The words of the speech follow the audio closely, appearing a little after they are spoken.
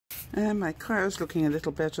My car is looking a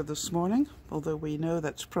little better this morning, although we know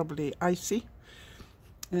that's probably icy.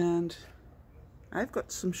 And I've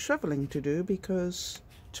got some shoveling to do because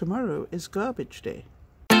tomorrow is garbage day.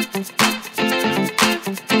 So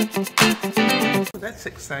that's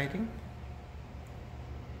exciting.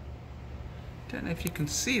 Don't know if you can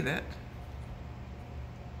see that.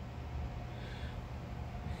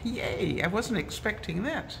 Yay! I wasn't expecting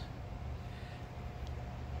that.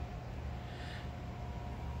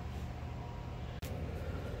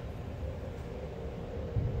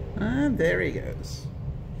 And there he goes.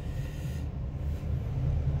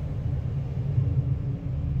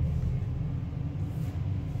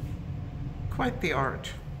 Quite the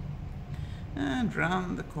art. And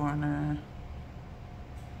round the corner.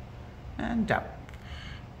 And up.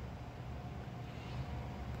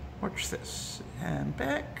 Watch this. And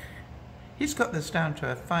back. He's got this down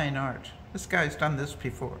to a fine art. This guy's done this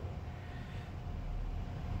before.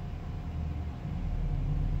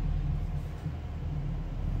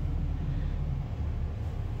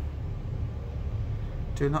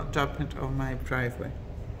 Do not dump it on my driveway.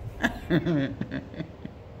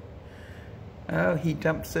 Oh, he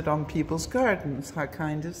dumps it on people's gardens. How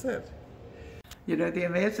kind is that? You know, the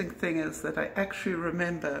amazing thing is that I actually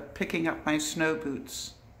remember picking up my snow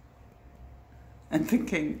boots and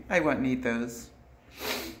thinking, I won't need those.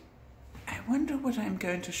 I wonder what I'm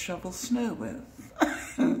going to shovel snow with.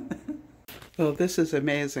 Well, this is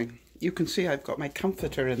amazing. You can see I've got my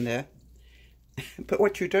comforter in there. But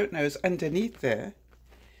what you don't know is underneath there,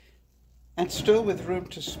 and still with room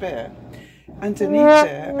to spare, underneath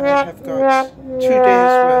there I have got 2 days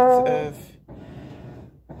worth of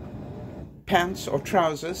pants or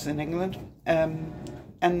trousers in England,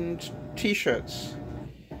 and t-shirts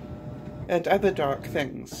and other dark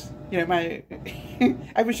things. You know,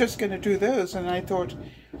 I was just going to do those, and I thought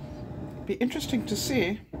it'd be interesting to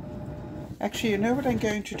see. Actually, you know what I'm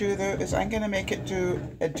going to do though, is I'm going to make it do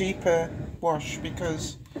a deeper wash,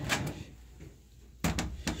 because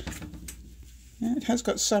it has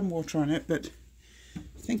got some water on it, but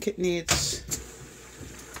I think it needs,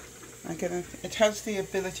 it has the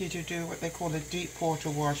ability to do what they call a deep water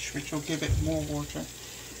wash, which will give it more water,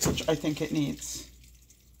 which I think it needs.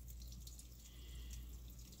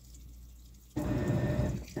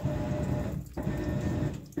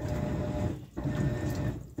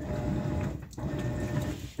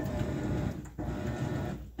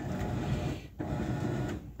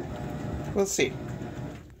 We'll see.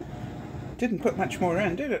 Didn't put much more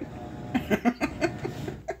in, did it?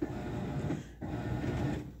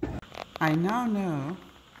 I now know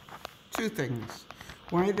 2 things.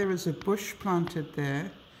 Why there is a bush planted there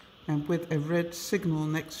and with a red signal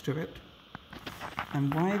next to it,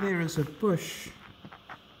 and why there is a bush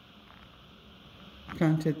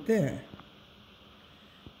planted there.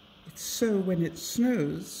 It's so when it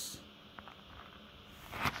snows,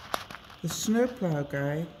 the snowplow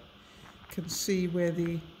guy can see where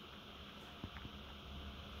the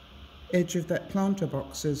edge of that planter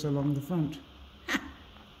box is along the front. Ha!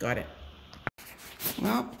 Got it.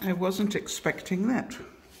 Well, I wasn't expecting that.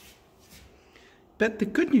 But the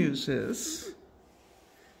good news is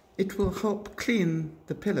it will help clean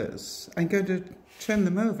the pillows. I'm going to turn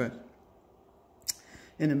them over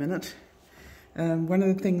in a minute. One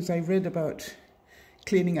of the things I read about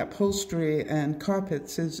cleaning upholstery and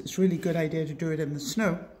carpets is it's a really good idea to do it in the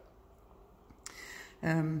snow.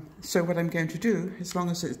 So what I'm going to do, as long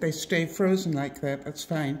as they stay frozen like that, that's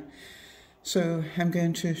fine. So I'm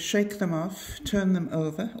going to shake them off, turn them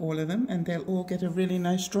over, all of them, and they'll all get a really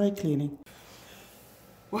nice dry cleaning.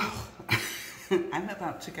 Well, I'm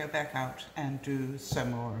about to go back out and do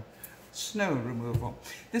some more snow removal.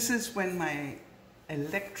 This is when my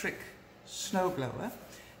electric snowblower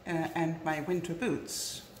and my winter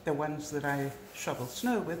boots, the ones that I shovel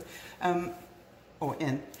snow with, or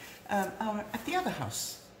in, are at the other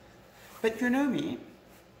house. But you know me,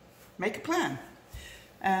 make a plan.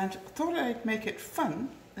 And thought I'd make it fun.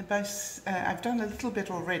 I've done a little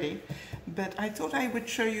bit already, but I thought I would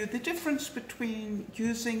show you the difference between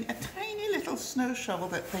using a tiny little snow shovel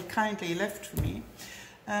that they kindly left for me,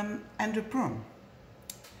 and a broom.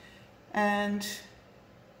 And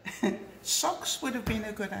socks would have been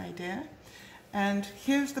a good idea. And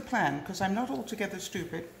here's the plan, because I'm not altogether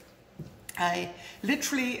stupid. I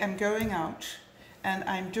literally am going out and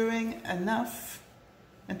I'm doing enough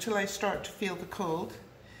until I start to feel the cold,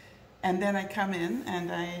 and then I come in and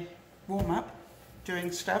I warm up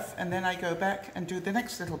doing stuff, and then I go back and do the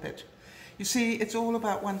next little bit. You see, it's all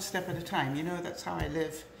about one step at a time. You know, that's how I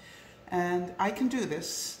live. And I can do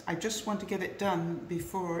this. I just want to get it done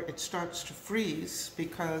before it starts to freeze,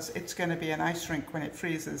 because it's going to be an ice rink when it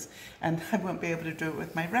freezes, and I won't be able to do it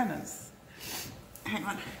with my runners. Hang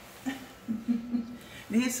on.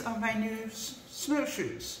 These are my new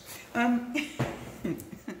snowshoes.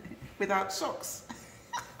 Without socks.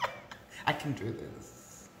 I can do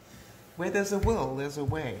this. Where there's a will, there's a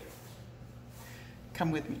way.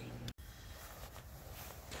 Come with me.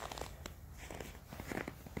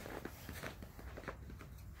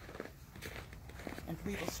 And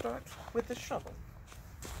we will start with the shovel.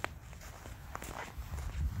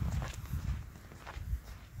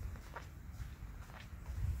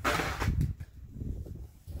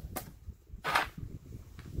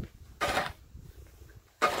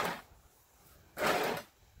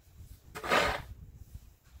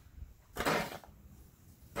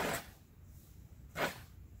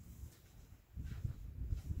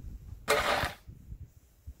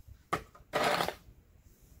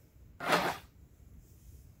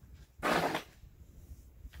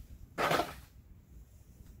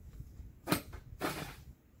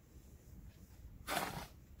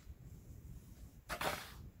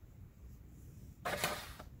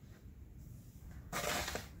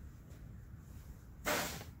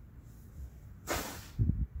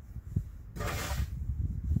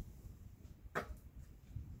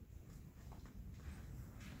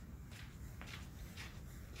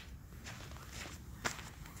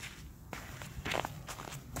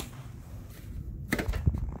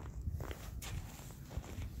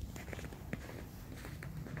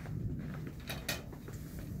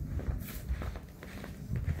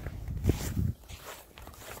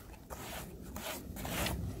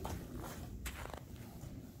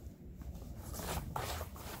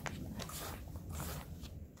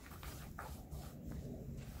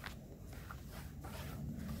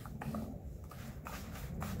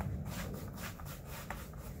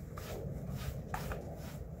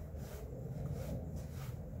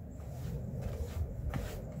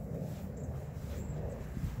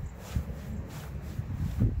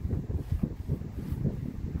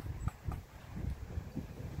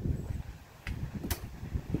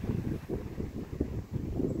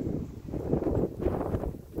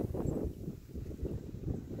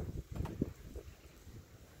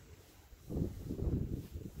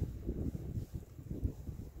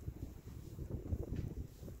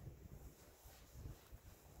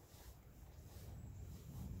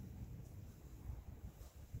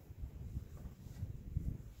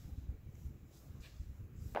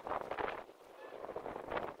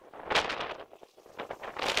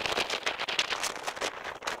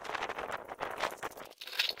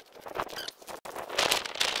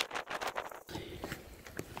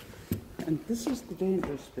 And this is the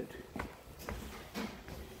dangerous bit.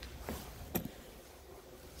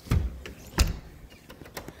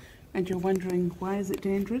 And you're wondering, why is it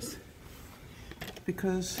dangerous?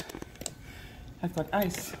 Because I've got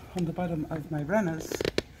ice on the bottom of my runners,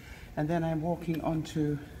 and then I'm walking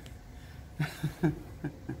onto a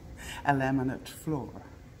laminate floor.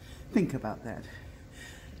 Think about that.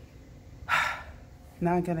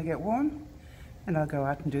 Now I'm going to get warm, and I'll go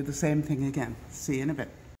out and do the same thing again. See you in a bit.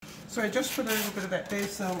 So I just put a little bit of that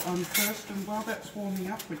basil on first, and while that's warming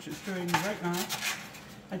up, which it's doing right now,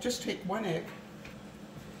 I just take one egg.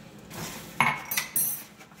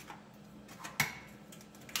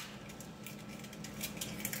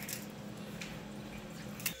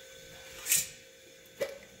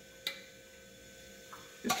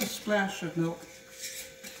 Just a splash of milk.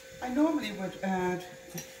 I normally would add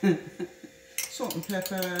salt and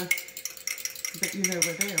pepper, but you know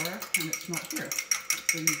where they are, and it's not here.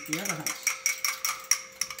 In the other house.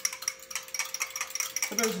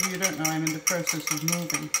 For those of you who don't know, I'm in the process of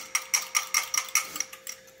moving,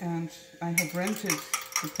 and I have rented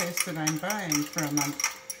the place that I'm buying for a month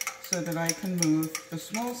so that I can move the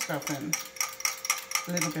small stuff in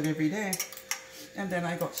a little bit every day, and then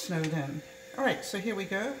I got snowed in. Alright, so here we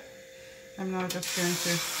go. I'm now just going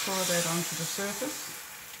to pour that onto the surface,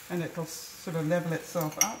 and it will sort of level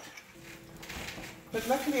itself out. But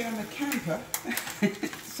luckily I'm a camper,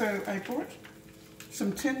 so I bought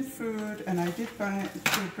some tin food, and I did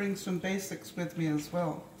bring some basics with me as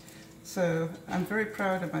well. So I'm very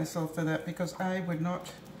proud of myself for that, because I would not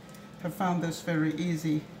have found this very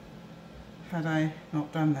easy had I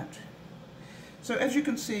not done that. So as you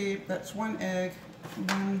can see, that's one egg,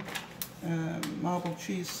 one marbled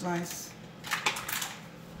cheese slice.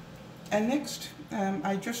 And next,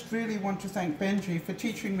 I just really want to thank Benji for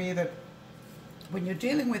teaching me that when you're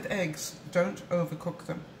dealing with eggs, don't overcook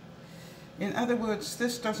them. In other words,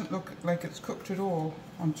 this doesn't look like it's cooked at all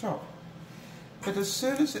on top. But as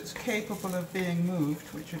soon as it's capable of being moved,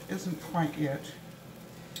 which it isn't quite yet,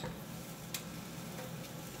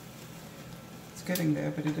 it's getting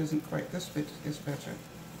there, but it isn't quite. This bit is better.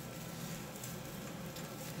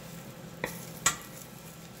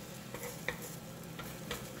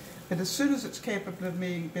 But as soon as it's capable of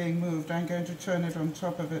being moved, I'm going to turn it on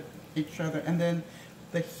top of each other, and then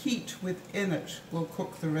the heat within it will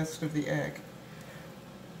cook the rest of the egg.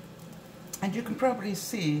 And you can probably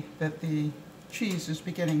see that the cheese is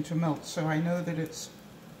beginning to melt, so I know that it's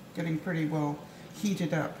getting pretty well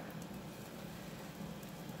heated up.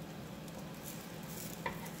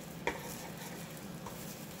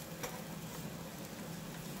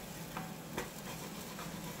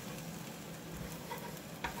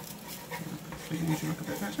 Beginning to look a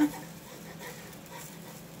bit better.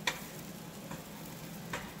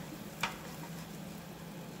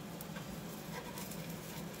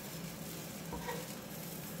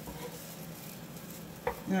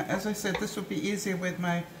 Now, as I said, this would be easier with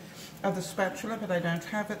my other spatula, but I don't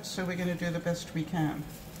have it, so we're going to do the best we can.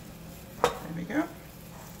 There we go.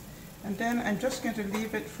 And then I'm just going to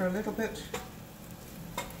leave it for a little bit,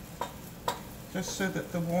 just so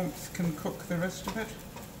that the warmth can cook the rest of it.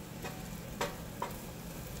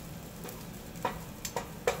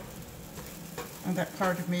 And that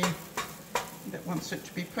part of me that wants it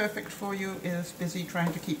to be perfect for you is busy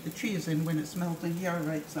trying to keep the cheese in when it's melting. Yeah,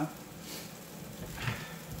 right, so.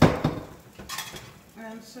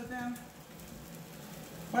 And so then,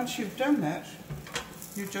 once you've done that,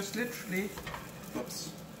 you just literally,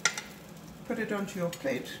 oops, put it onto your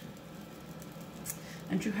plate,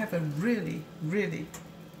 and you have a really, really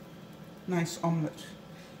nice omelette.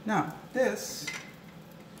 Now, this,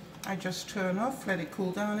 I just turn off, let it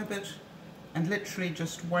cool down a bit, and literally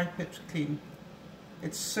just wipe it clean.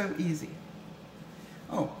 It's so easy.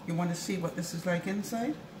 Oh, you want to see what this is like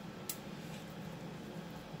inside?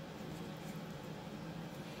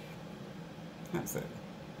 That's it.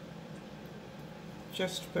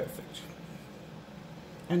 Just perfect.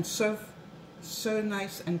 And so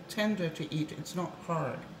nice and tender to eat. It's not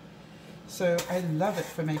hard. So I love it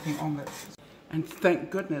for making omelettes. And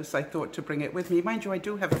thank goodness I thought to bring it with me. Mind you, I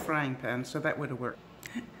do have a frying pan, so that would have worked.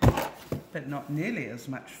 But not nearly as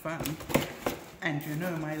much fun. And you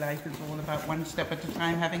know my life is all about one step at a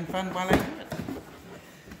time, having fun while I do it.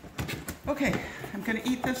 Okay, I'm going to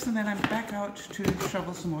eat this and then I'm back out to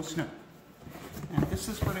shovel some more snow. And this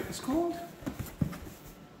is what it was called.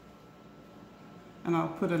 And I'll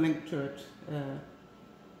put a link to it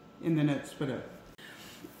in the notes below.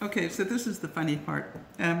 Okay, so this is the funny part.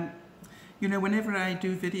 You know, whenever I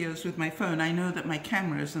do videos with my phone, I know that my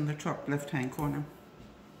camera is in the top left-hand corner.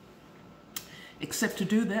 Except to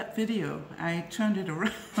do that video, I turned it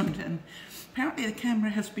around and apparently the camera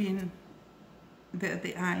has been,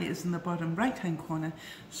 the eye is in the bottom right-hand corner.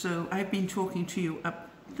 So I've been talking to you up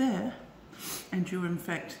there and you're in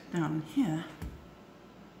fact down here,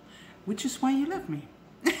 which is why you love me.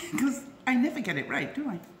 Because I never get it right, do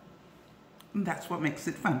I? And that's what makes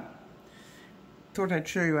it fun. Thought I'd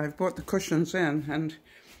show you, I've brought the cushions in and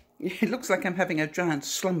it looks like I'm having a giant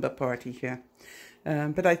slumber party here.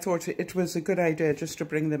 But I thought it was a good idea just to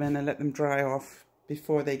bring them in and let them dry off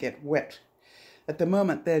before they get wet. At the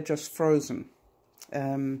moment they're just frozen.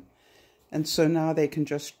 And so now they can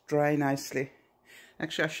just dry nicely.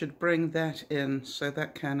 Actually I should bring that in so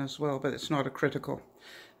that can as well, but it's not a critical.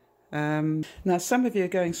 Now some of you are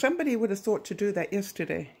going, somebody would have thought to do that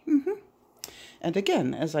yesterday. And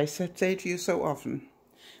again, as I say to you so often,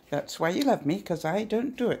 that's why you love me, because I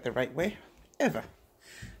don't do it the right way, ever.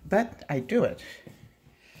 But I do it.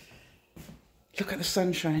 Look at the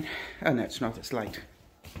sunshine. Oh no, it's not, it's light.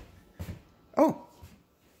 Oh,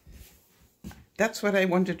 that's what I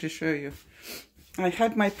wanted to show you. I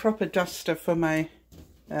had my proper duster for my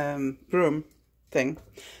broom thing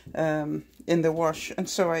in the wash, and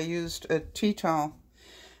so I used a tea towel,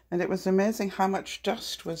 and it was amazing how much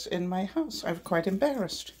dust was in my house. I was quite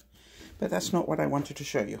embarrassed, but that's not what I wanted to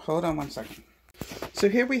show you. Hold on one second. So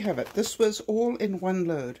here we have it. This was all in one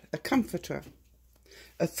load. A comforter,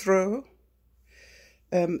 a throw,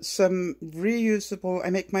 some reusable, I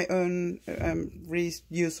make my own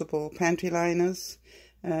reusable panty liners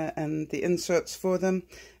and the inserts for them,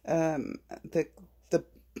 the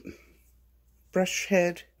brush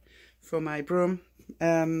head for my broom.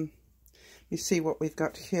 You see what we've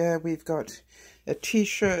got here. We've got a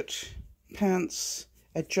t-shirt, pants,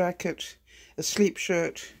 a jacket, a sleep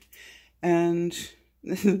shirt, and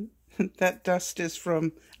that dust is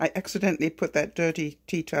from, I accidentally put that dirty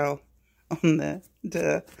tea towel on there,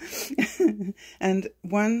 duh. And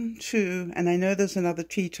 1, 2, and I know there's another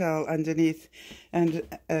tea towel underneath, and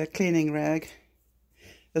a cleaning rag,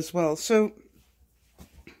 as well. So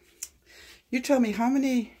you tell me, how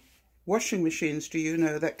many washing machines do you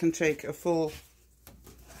know that can take a full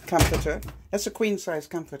comforter? That's a queen size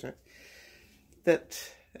comforter. That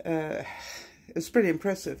is pretty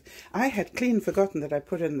impressive. I had clean forgotten that I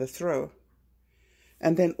put in the throw,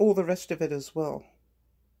 and then all the rest of it as well.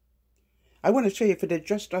 I want to show you, if it had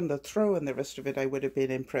just done the throw and the rest of it, I would have been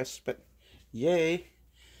impressed, but yay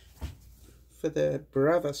for the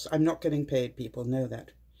bravos. I'm not getting paid, people know that.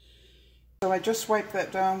 So I just wiped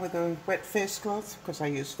that down with a wet face cloth, because I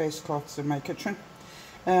use face cloths in my kitchen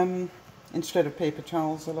instead of paper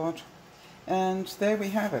towels a lot. And there we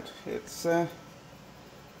have it. It's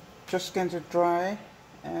just going to dry,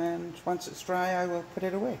 and once it's dry I will put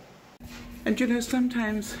it away. And you know,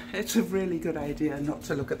 sometimes it's a really good idea not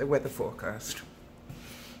to look at the weather forecast.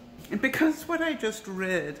 And because what I just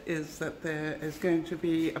read is that there is going to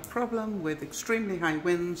be a problem with extremely high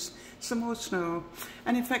winds, some more snow,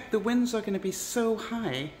 and in fact the winds are going to be so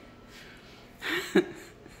high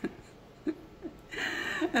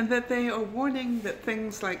and that they are warning that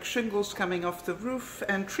things like shingles coming off the roof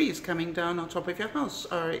and trees coming down on top of your house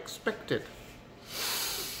are expected.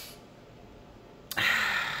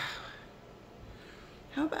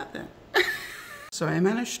 How about that? So I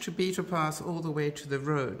managed to beat a path all the way to the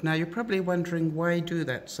road. Now you're probably wondering, why do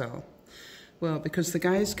that, Sal? Well, because the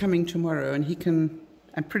guy's coming tomorrow and he can,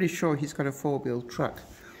 I'm pretty sure he's got a 4-wheel truck,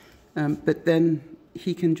 but then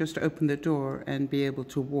he can just open the door and be able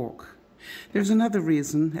to walk. There's another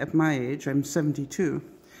reason. At my age, I'm 72,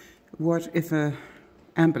 what if an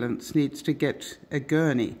ambulance needs to get a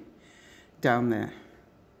gurney down there?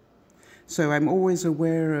 So I'm always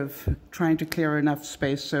aware of trying to clear enough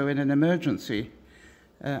space so in an emergency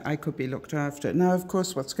I could be looked after. Now, of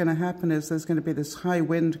course, what's going to happen is there's going to be this high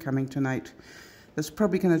wind coming tonight that's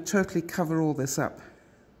probably going to totally cover all this up.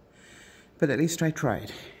 But at least I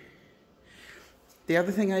tried. The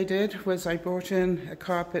other thing I did was I brought in a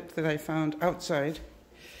carpet that I found outside,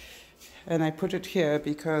 and I put it here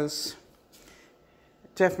because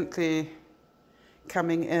definitely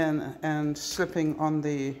coming in and slipping on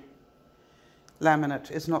the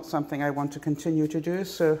laminate is not something I want to continue to do,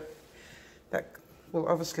 so that will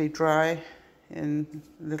obviously dry in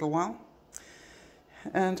a little while.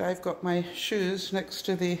 And I've got my shoes next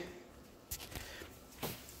to the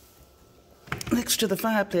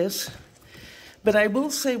fireplace. But I will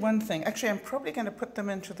say one thing. Actually, I'm probably going to put them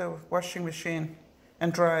into the washing machine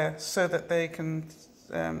and dryer so that they can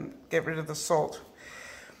get rid of the salt.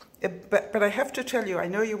 But I have to tell you, I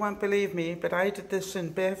know you won't believe me, but I did this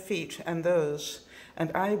in bare feet and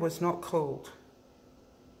I was not cold.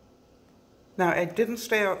 Now, I didn't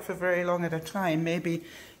stay out for very long at a time, maybe,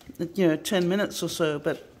 10 minutes or so,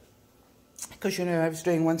 but because, I was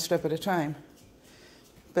doing one step at a time.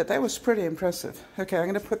 But that was pretty impressive. Okay, I'm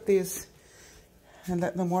going to put these and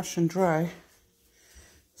let them wash and dry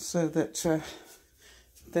so that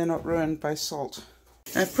they're not ruined by salt.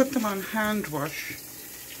 I put them on hand wash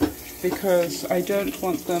because I don't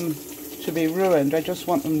want them to be ruined. I just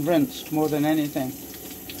want them rinsed more than anything.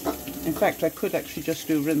 In fact, I could actually just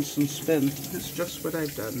do rinse and spin. That's just what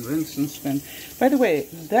I've done, rinse and spin. By the way,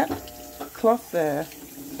 that cloth there,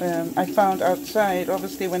 I found outside.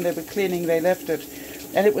 Obviously, when they were cleaning, they left it,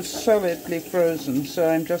 and it was solidly frozen, so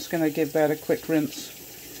I'm just going to give that a quick rinse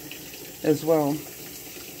as well.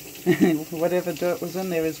 Whatever dirt was in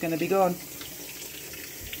there is going to be gone.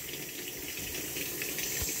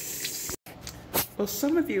 Well,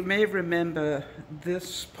 some of you may remember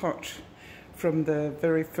this pot from the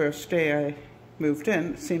very first day I moved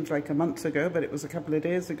in. It seems like a month ago, but it was a couple of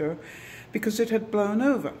days ago, because it had blown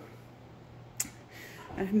over.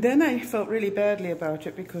 And then I felt really badly about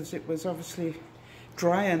it because it was obviously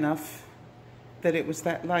dry enough that it was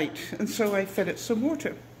that light. And so I fed it some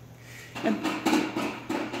water. And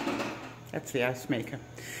that's the ice maker.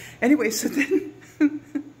 Anyway, so then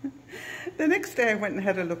the next day I went and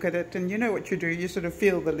had a look at it, and you know what you do, you sort of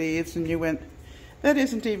feel the leaves and you went, that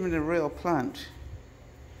isn't even a real plant.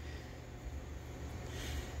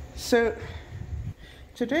 So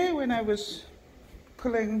today when I was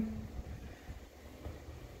pulling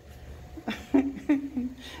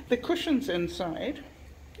the cushions inside,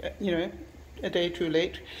 a day too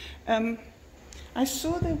late, I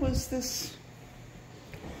saw there was this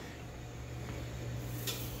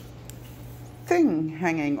thing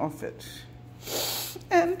hanging off it,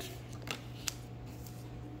 and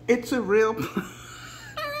it's a real plant.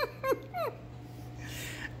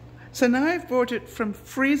 So now I've brought it from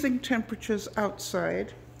freezing temperatures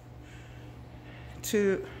outside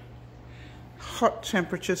to hot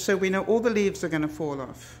temperatures, so we know all the leaves are going to fall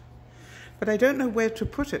off. But I don't know where to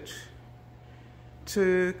put it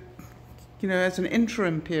to, you know, as an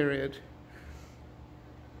interim period.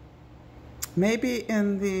 Maybe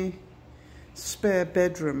in the spare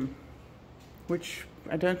bedroom, which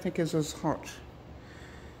I don't think is as hot.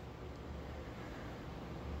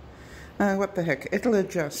 What the heck, it'll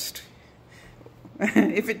adjust.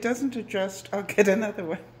 If it doesn't adjust, I'll get another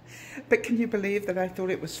one. But can you believe that I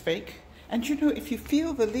thought it was fake? And you know, if you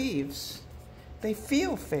feel the leaves, they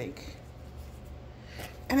feel fake.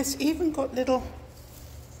 And it's even got little...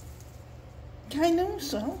 I know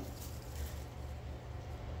so.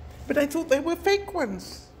 But I thought they were fake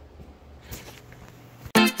ones.